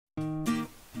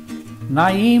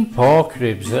Naem pork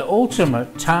ribs, the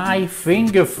ultimate Thai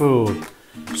finger food.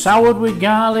 Soured with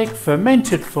garlic,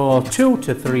 fermented for 2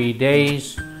 to 3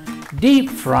 days, deep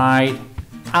fried,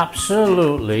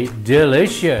 absolutely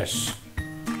delicious.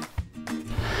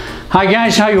 Hi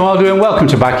guys, how you all doing? Welcome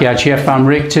to Backyard Chef. I'm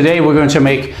Rick. Today we're going to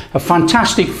make a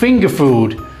fantastic finger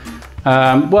food.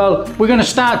 Well, we're going to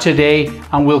start today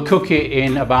and we'll cook it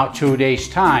in about 2 days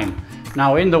time.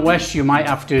 Now in the West you might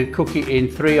have to cook it in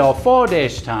 3 or 4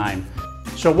 days time.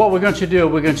 So what we're going to do,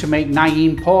 we're going to make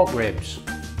Naem pork ribs.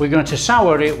 We're going to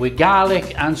sour it with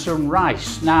garlic and some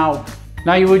rice. Now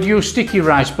you would use sticky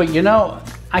rice, but you know,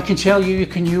 I can tell you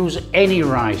can use any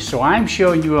rice. So I'm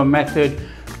showing you a method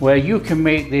where you can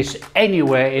make this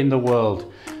anywhere in the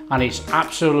world and it's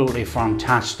absolutely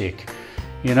fantastic.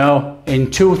 You know, in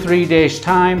 2-3 days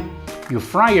time, you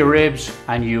fry your ribs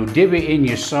and you dip it in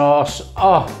your sauce.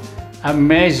 Oh,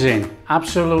 amazing,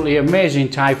 absolutely amazing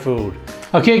Thai food.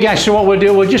 Okay guys, so what we'll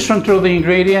do, we'll just run through the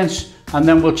ingredients and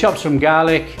then we'll chop some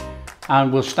garlic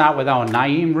and we'll start with our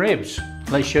Naem ribs.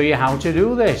 Let's show you how to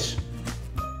do this.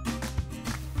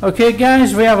 Okay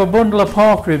guys, we have a bundle of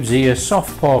pork ribs here,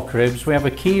 soft pork ribs. We have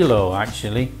a kilo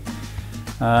actually.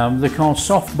 They're called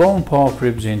soft bone pork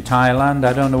ribs in Thailand.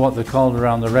 I don't know what they're called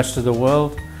around the rest of the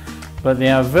world, but they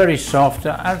are very soft.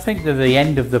 I think they're the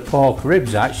end of the pork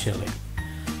ribs actually.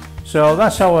 So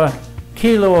that's our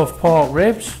kilo of pork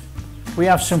ribs. We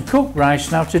have some cooked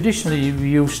rice. Now traditionally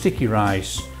we use sticky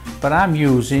rice, but I'm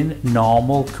using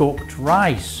normal cooked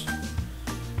rice.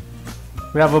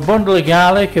 We have a bundle of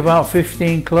garlic, about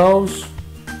 15 cloves,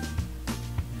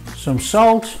 some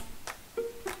salt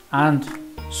and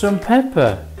some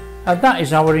pepper. And that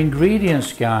is our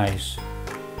ingredients guys.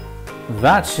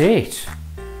 That's it.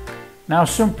 Now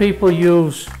some people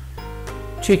use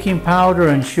chicken powder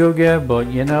and sugar, but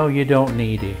you know, you don't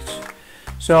need it.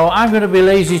 So I'm going to be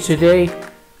lazy today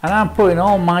and I'm putting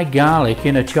all my garlic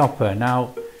in a chopper.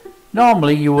 Now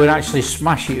normally you would actually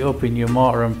smash it up in your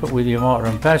mortar and with your mortar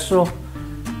and pestle,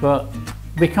 but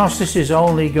because this is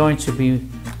only going to be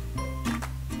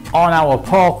on our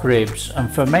pork ribs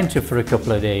and fermented for a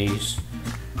couple of days,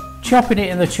 chopping it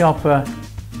in the chopper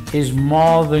is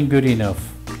more than good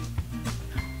enough.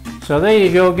 So there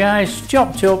you go guys,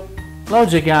 chopped up,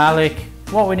 loads of garlic.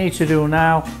 What we need to do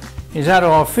now is add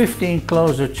our 15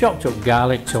 cloves of chopped up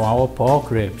garlic to our pork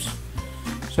ribs.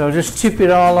 So just tip it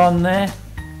all on there,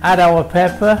 add our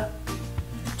pepper,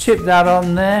 tip that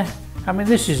on there. I mean,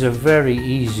 this is a very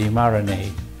easy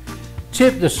marinade.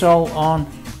 Tip the salt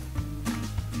on,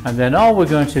 and then all we're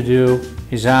going to do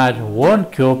is add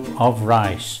 1 cup of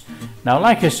rice. Now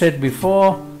like I said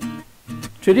before,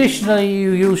 traditionally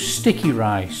you use sticky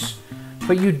rice,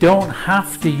 but you don't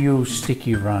have to use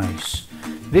sticky rice.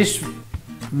 This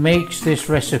makes this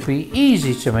recipe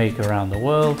easy to make around the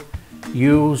world.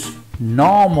 Use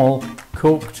normal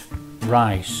cooked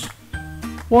rice.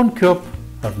 1 cup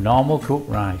of normal cooked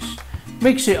rice.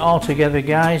 Mix it all together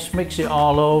guys, mix it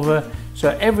all over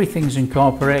so everything's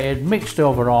incorporated, mixed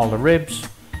over all the ribs.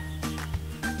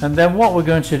 And then what we're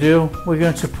going to do, we're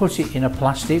going to put it in a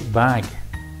plastic bag.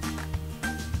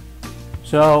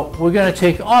 So we're going to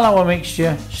take all our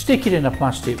mixture, stick it in a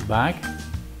plastic bag,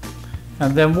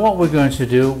 and then what we're going to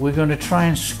do, we're going to try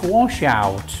and squash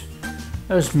out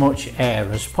as much air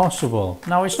as possible.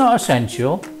 Now it's not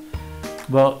essential,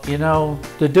 but you know,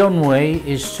 the done way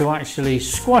is to actually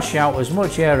squash out as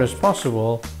much air as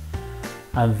possible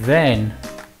and then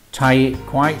tie it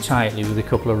quite tightly with a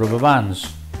couple of rubber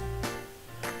bands.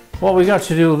 What we've got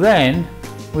to do then,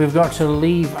 we've got to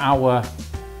leave our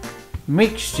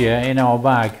mixture in our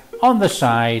bag on the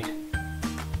side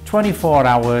 24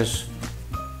 hours,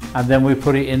 and then we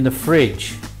put it in the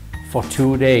fridge for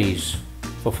 2 days,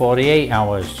 for 48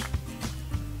 hours.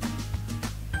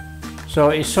 So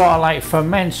it sort of like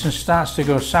ferments and starts to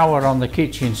go sour on the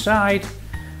kitchen side,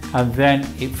 and then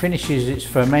it finishes its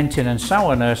fermenting and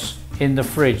sourness in the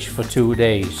fridge for 2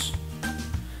 days.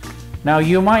 Now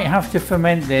you might have to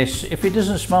ferment this if it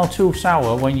doesn't smell too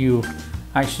sour when you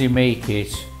actually make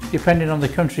it, depending on the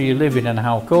country you live in and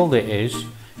how cold it is.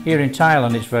 Here in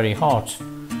Thailand it's very hot.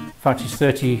 In fact it's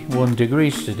 31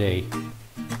 degrees today.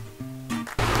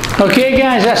 Okay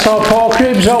guys, that's our pork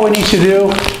ribs. All we need to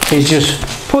do is just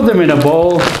put them in a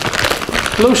bowl,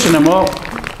 loosen them up.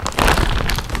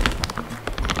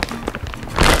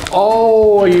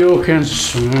 Oh, you can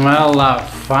smell that,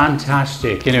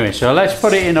 fantastic. Anyway, so let's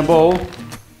put it in a bowl.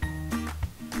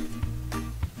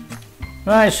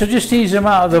 Right, so just ease them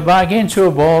out of the bag into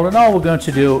a bowl, and all we're going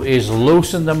to do is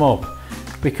loosen them up,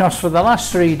 because for the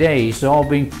last 3 days they've all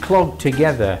been clogged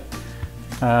together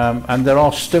and they're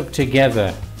all stuck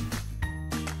together.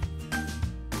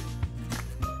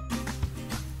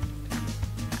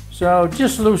 So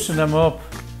just loosen them up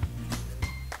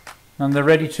and they're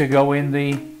ready to go in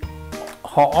the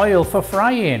hot oil for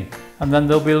frying, and then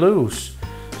they'll be loose.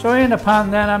 So in a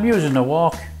pan then, I'm using a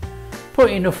wok,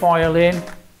 put enough oil in,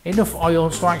 enough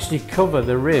oil to actually cover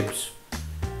the ribs.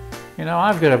 You know,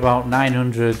 I've got about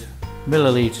 900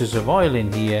 milliliters of oil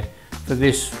in here for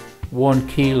this 1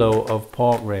 kilo of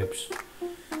pork ribs.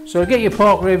 So get your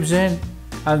pork ribs in,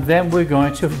 and then we're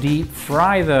going to deep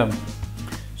fry them.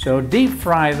 So deep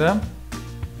fry them.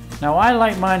 Now I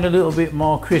like mine a little bit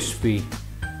more crispy,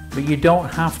 but you don't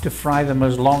have to fry them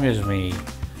as long as me.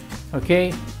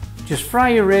 Okay, just fry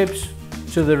your ribs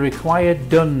to the required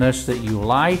doneness that you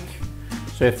like.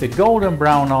 So if they're golden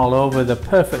brown all over, they're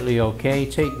perfectly okay,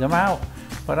 take them out.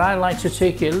 But I like to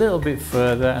take it a little bit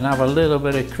further and have a little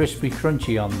bit of crispy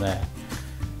crunchy on there.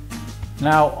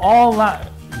 Now all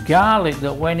that garlic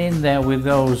that went in there with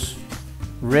those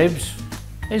ribs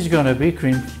is going to be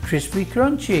crispy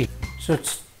crunchy. So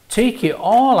take it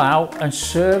all out and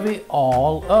serve it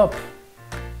all up.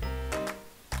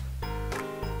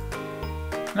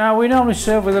 Now we normally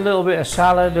serve with a little bit of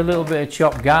salad, a little bit of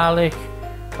chopped garlic,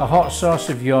 a hot sauce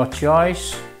of your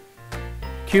choice,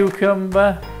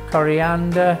 cucumber,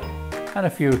 coriander and a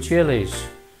few chilies.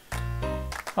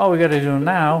 All we got to do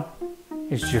now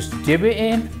is just dip it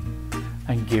in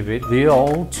and give it the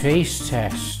old taste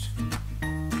test.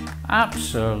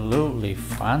 Absolutely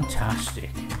fantastic.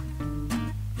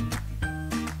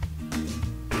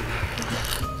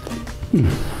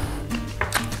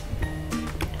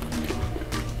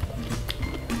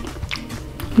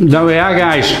 There we are,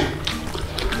 guys.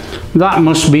 That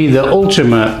must be the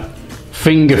ultimate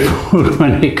finger food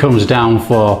when it comes down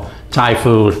for Thai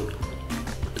food.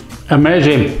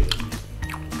 Amazing.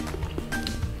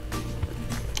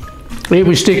 Eat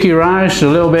with sticky rice, a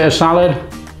little bit of salad,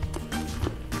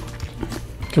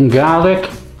 some garlic,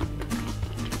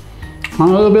 and a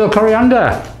little bit of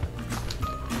coriander,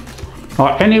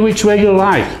 or any which way you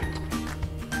like.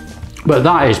 But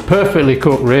that is perfectly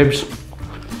cooked ribs.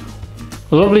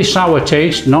 A lovely sour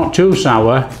taste, not too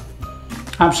sour.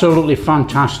 Absolutely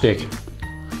fantastic.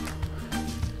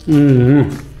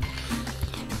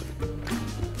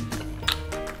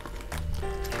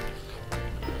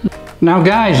 Now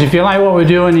guys, if you like what we're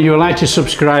doing and you would like to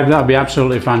subscribe, that'd be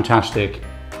absolutely fantastic.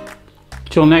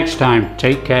 Till next time,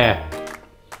 take care.